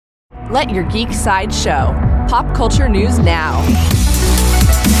Let your geek side show. Pop culture news now.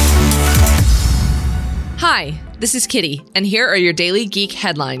 Hi, this is Kitty, and here are your daily geek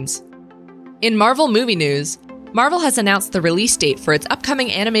headlines. In Marvel movie news, Marvel has announced the release date for its upcoming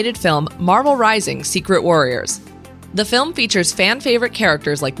animated film, Marvel Rising: Secret Warriors. The film features fan-favorite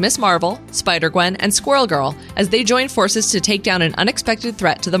characters like Miss Marvel, Spider-Gwen, and Squirrel Girl as they join forces to take down an unexpected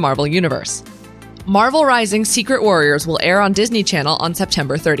threat to the Marvel Universe. Marvel Rising: Secret Warriors will air on Disney Channel on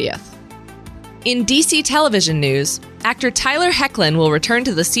September 30th. In DC television news, actor Tyler Hoechlin will return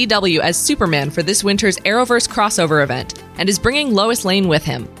to the CW as Superman for this winter's Arrowverse crossover event and is bringing Lois Lane with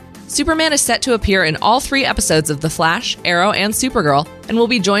him. Superman is set to appear in all 3 episodes of The Flash, Arrow, and Supergirl and will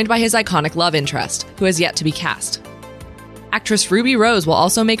be joined by his iconic love interest, who has yet to be cast. Actress Ruby Rose will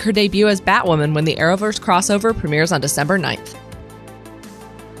also make her debut as Batwoman when the Arrowverse crossover premieres on December 9th.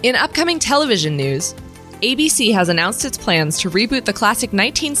 In upcoming television news, ABC has announced its plans to reboot the classic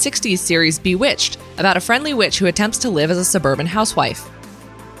 1960s series Bewitched, about a friendly witch who attempts to live as a suburban housewife.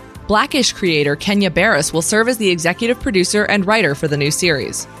 Blackish creator Kenya Barris will serve as the executive producer and writer for the new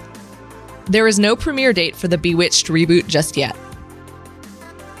series. There is no premiere date for the Bewitched reboot just yet.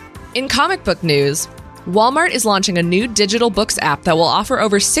 In comic book news, Walmart is launching a new digital books app that will offer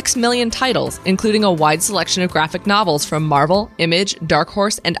over 6 million titles, including a wide selection of graphic novels from Marvel, Image, Dark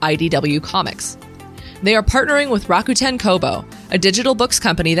Horse, and IDW Comics. They are partnering with Rakuten Kobo, a digital books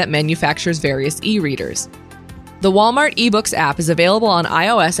company that manufactures various e-readers. The Walmart eBooks app is available on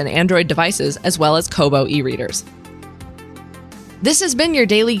iOS and Android devices, as well as Kobo e-readers. This has been your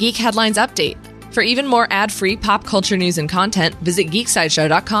Daily Geek Headlines Update. For even more ad-free pop culture news and content, visit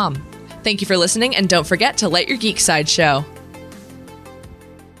GeekSideshow.com. Thank you for listening, and don't forget to let your geek side show.